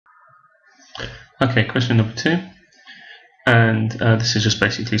Okay, question number 2, and this is just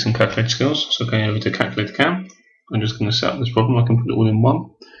basically some calculator skills. So going over to calculator cam, I'm just going to set up this problem. I can put it all in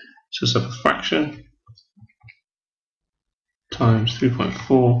one. So set up a fraction times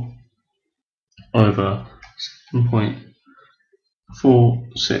 3.4 over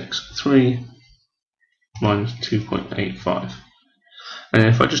 7.463 minus 2.85. And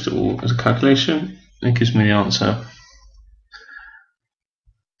then if I just do it all as a calculation, it gives me the answer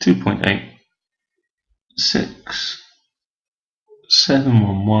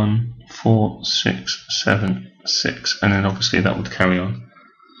 2.8671146676, and then obviously that would carry on.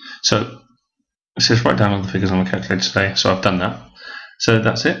 So it says write down all the figures on the calculator today, so I've done that. So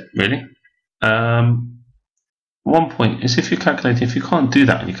that's it, really. One point is if you can't do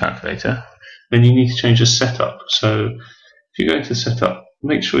that on your calculator, then you need to change the setup. So if you go into setup,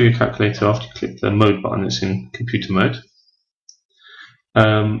 make sure your calculator, after you click the mode button, it's in computer mode.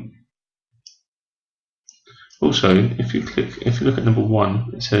 Also, if you look at number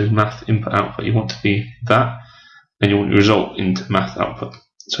 1, it says math input output. You want to be that, and you want your result into math output.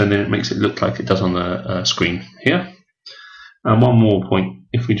 So then it makes it look like it does on the screen here. And one more point,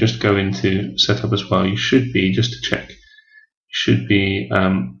 if we just go into setup as well, you should be, just to check, you should be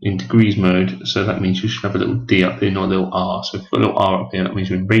in degrees mode. So that means you should have a little D up here, not a little R. So if you've got a little R up here, that means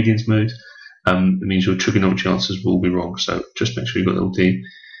you're in radians mode. It means your trigonometry answers will be wrong. So just make sure you've got a little D.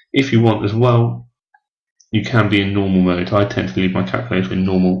 If you want as well, you can be in normal mode. I tend to leave my calculator in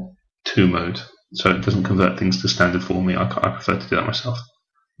normal 2 mode, so it doesn't convert things to standard for me. I prefer to do that myself.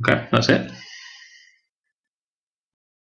 Okay, that's it.